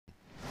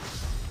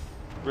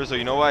Brizzo,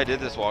 you know why I did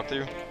this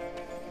walkthrough?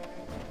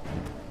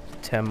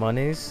 10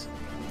 monies.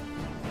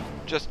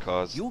 Just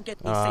cause. You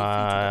get me safely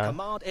to the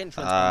command entrance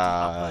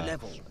on the upper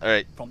level.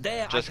 Alright. From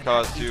there, Just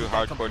cause 2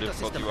 hardcore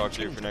difficulty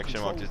walkthrough for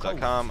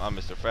nextgenwalkthroughs.com. I'm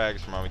Mr. Frags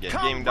from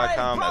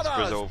WikiGameGuides.com. That's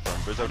Brizzo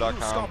from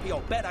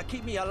Brizzo.com. Better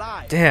keep me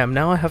alive. Damn,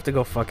 now I have to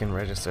go fucking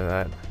register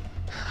that.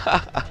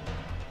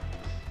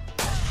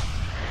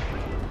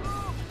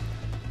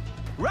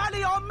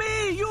 Rally on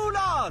me,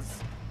 Yulas!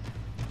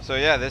 So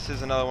yeah, this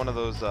is another one of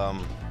those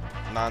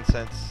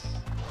nonsense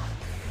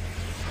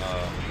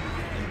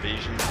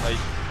invasion type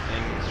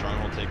things,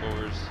 stronghold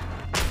takeovers.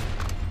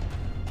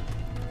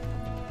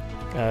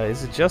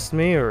 Is it just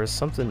me or is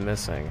something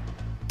missing?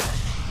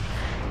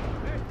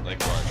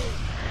 Like what?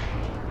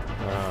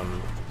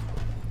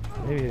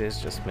 Maybe it is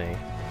just me.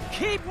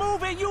 Keep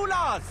moving,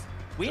 Yulas!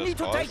 We Just need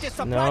to pause? take this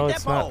supply No, depot.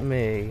 it's not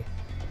me.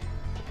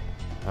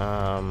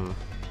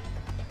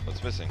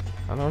 What's missing?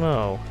 I don't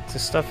know.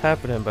 There's stuff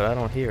happening, but I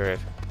don't hear it.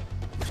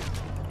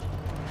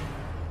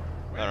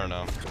 I don't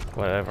know.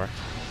 Whatever.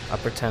 I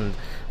pretend.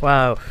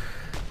 Wow,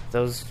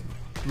 those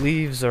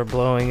leaves are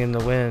blowing in the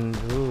wind.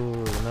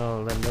 Ooh,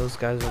 no, then those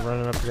guys are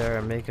running up there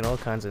and making all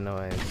kinds of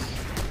noise.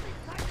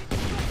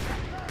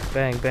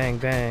 Bang, bang,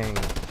 bang.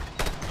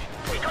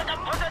 We got a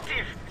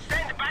positive.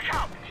 Send back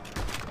up.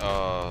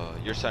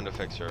 Your sound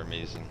effects are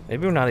amazing.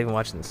 Maybe we're not even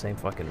watching the same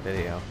fucking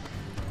video.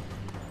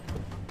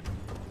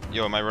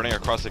 Yo, am I running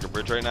across like a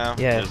bridge right now?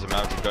 Yeah. There's a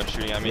mounted gun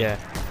shooting at me. Yeah.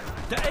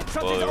 The entrance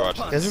Well, is they're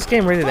watching open. Is this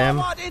game rated M?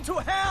 Forward into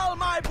hell,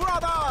 my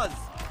brothers!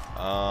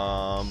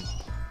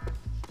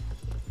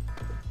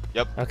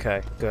 Yep.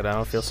 Okay, good. I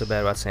don't feel so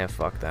bad about saying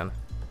fuck then.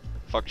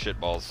 Fuck shit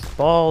balls.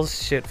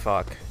 Balls, shit,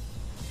 fuck.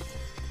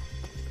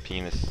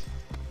 Penis.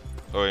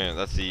 Oh yeah,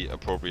 that's the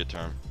appropriate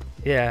term.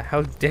 Yeah,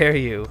 how dare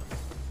you?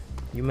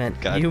 You meant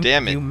God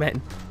damn it. You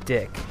meant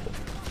dick.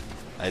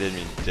 I didn't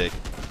mean dick.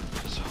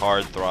 Just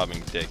hard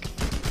throbbing dick.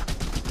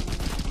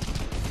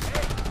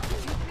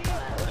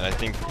 And I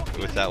think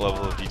with that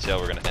level of detail,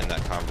 we're gonna end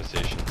that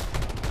conversation.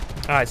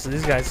 Alright, so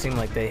these guys seem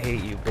like they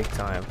hate you big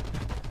time.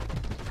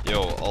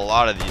 Yo, a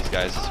lot of these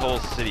guys, this whole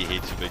city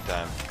hates you big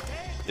time.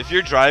 If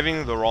you're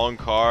driving the wrong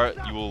car,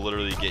 you will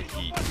literally get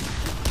heat.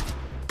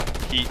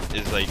 Heat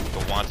is like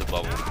the wanted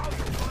level.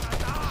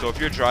 So if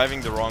you're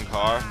driving the wrong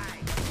car,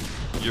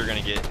 you're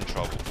gonna get in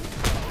trouble.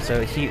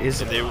 So heat is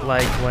So they-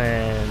 like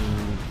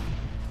when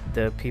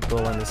the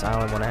people on this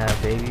island want to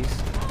have babies.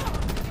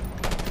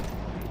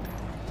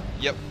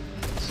 Yep.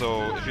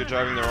 So if you're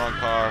driving the wrong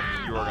car,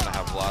 you are gonna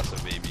have lots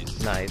of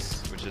babies.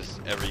 Nice. Which is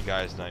every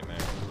guy's nightmare.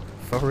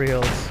 For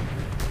reals.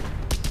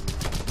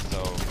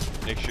 So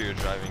make sure you're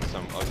driving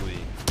some ugly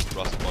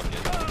rust bucket.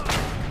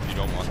 If you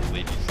don't want the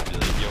ladies to be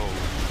like, yo,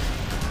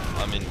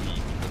 I'm in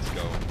heat, let's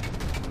go.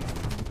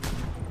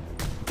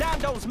 Damn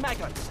those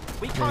maggots!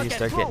 We Then can't you get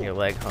start through. getting your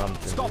leg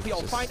humped. And Scorpio,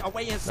 it's just find a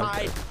way no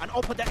inside good. and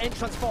open the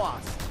entrance for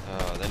us.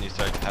 Then you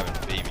start having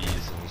babies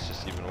and it's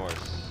just even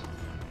worse.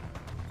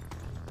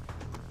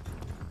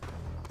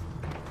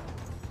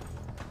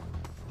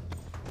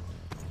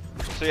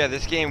 So yeah,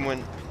 this game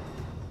went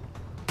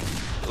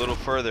a little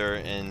further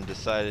and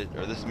decided,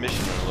 or this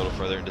mission went a little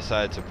further and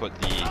decided to put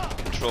the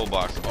control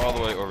box all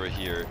the way over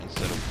here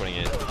instead of putting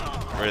it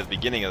right at the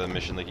beginning of the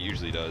mission like it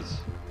usually does.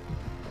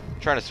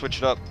 I'm trying to switch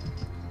it up,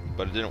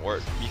 but it didn't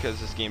work because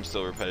this game's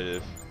still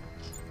repetitive.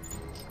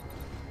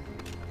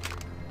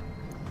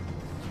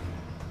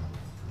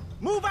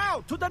 Move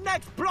out to the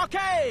next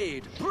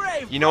blockade!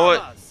 Brave You know what?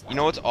 brothers! You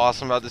know what's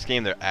awesome about this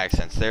game? Their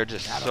accents. They're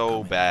just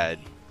so bad.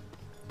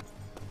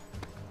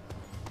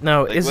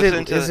 No, Like,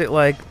 is it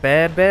like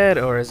bad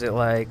or is it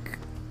like,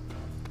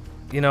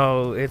 you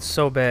know, it's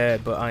so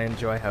bad but I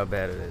enjoy how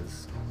bad it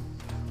is.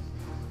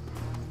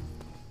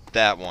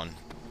 That one.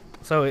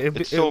 So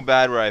It's so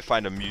bad where I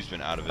find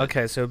amusement out of it.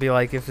 Okay, so it'd be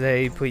like if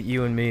they put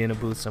you and me in a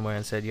booth somewhere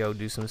and said, "Yo,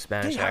 do some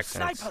Spanish They have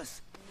accents."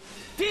 snipers!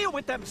 Deal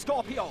with them,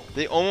 Scorpio!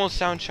 They almost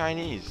sound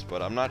Chinese,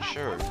 but I'm not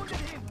sure.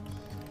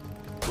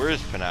 Where is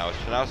Panau? Is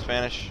Panau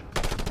Spanish?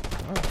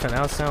 Oh,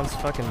 Panau sounds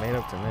fucking made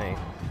up to me.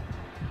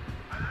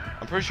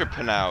 I'm pretty sure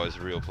Panau is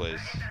a real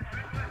place.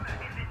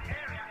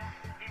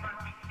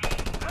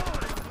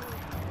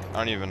 I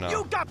don't even know.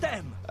 You got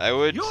them! I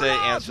would You say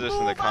lads, answer this in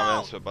the move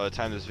comments, out! but by the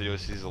time this video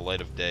sees the light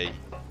of day,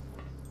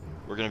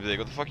 we're gonna be like,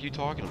 what the fuck are you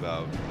talking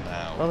about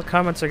now? Well, the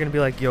comments are gonna be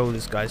like, "Yo,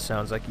 this guy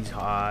sounds like he's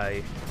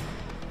high."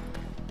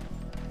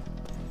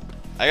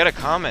 I got a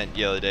comment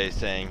the other day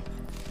saying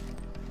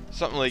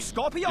something like,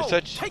 Scorpio, you're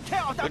such, take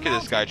care of that look at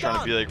this guy mounted trying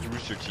to be gun." like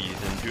Rooster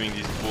Teeth and doing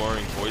these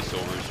boring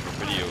voiceovers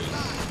for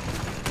videos.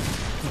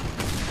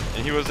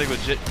 And he was like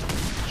legit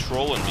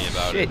trolling me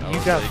about Shit, it. I you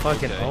was got like,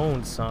 fucking okay.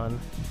 owned, son.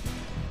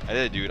 I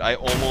did, dude. I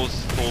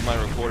almost told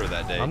my recorder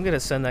that day. I'm gonna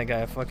send that guy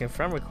a fucking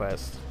friend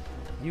request.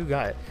 You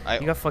got it. I-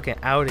 You got fucking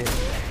outed.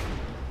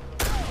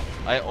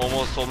 I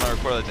almost told my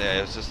recorder that day.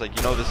 I was just like,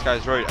 you know, this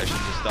guy's right. I should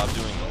just stop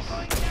doing this.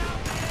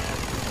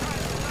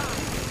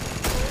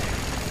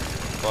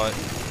 But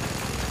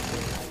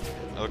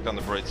I looked on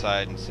the bright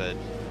side and said,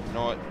 you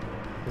know what?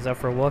 Is that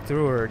for a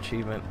walkthrough or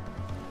achievement?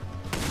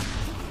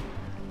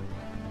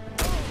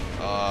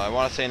 I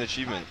want to say an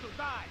achievement.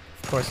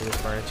 Of course it is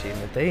for an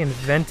achievement. They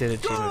invented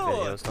achievement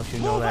videos. Don't you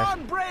know Move that?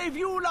 on, brave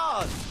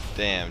Ulas!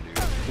 Damn, dude.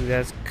 Dude,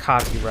 that's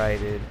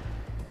copyrighted.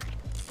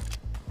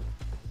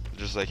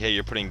 Just like, hey,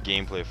 you're putting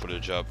gameplay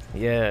footage up.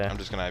 Yeah. I'm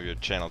just gonna have your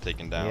channel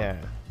taken down. Yeah.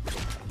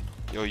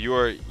 Yo, you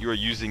are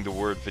using the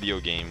word video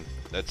game.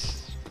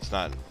 It's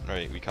not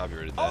right. We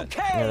copyrighted that.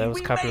 Okay, Yeah, that was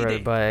we copyrighted made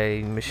it.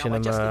 by Now I just Machinima,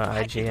 need to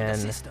hack into the IGN,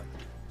 system.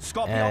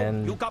 Scorpio, you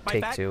and got my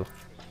back? Take-Two.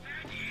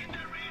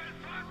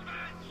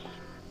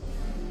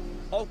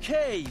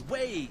 Okay,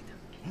 wait.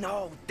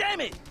 No,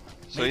 damn it.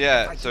 So Maybe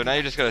yeah, if I so do now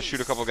you that just gotta this.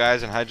 shoot a couple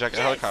guys and hijack a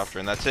helicopter,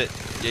 and that's it.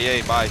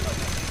 Yay, bye.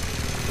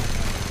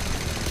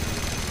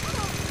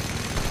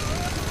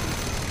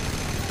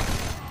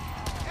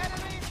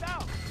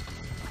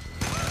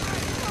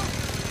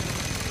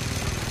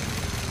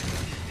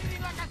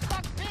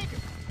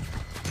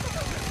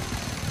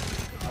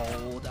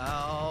 Hold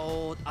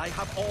out. I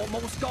have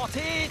almost got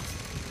it.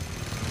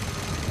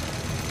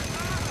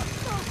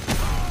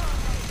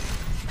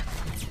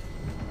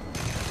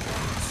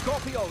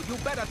 Scorpio, you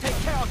better take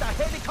care of the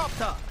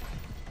helicopter.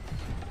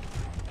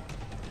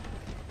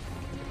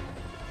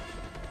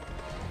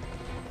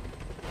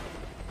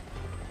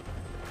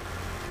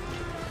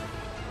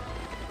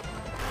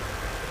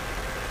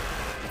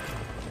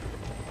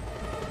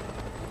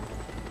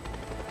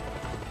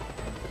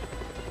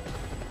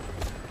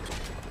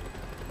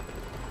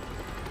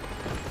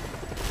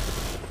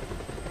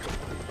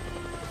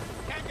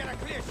 Can't get a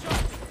clear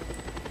shot.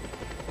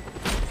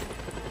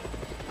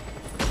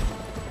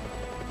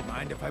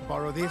 Mind if I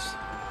borrow this?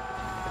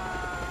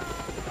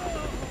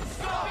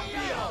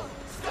 Scorpio!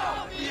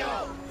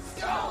 Scorpio!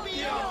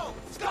 Scorpio!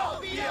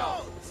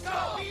 Scorpio!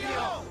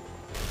 Scorpio!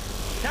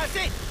 That's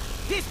it!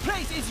 This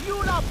place is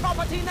Yula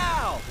property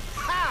now!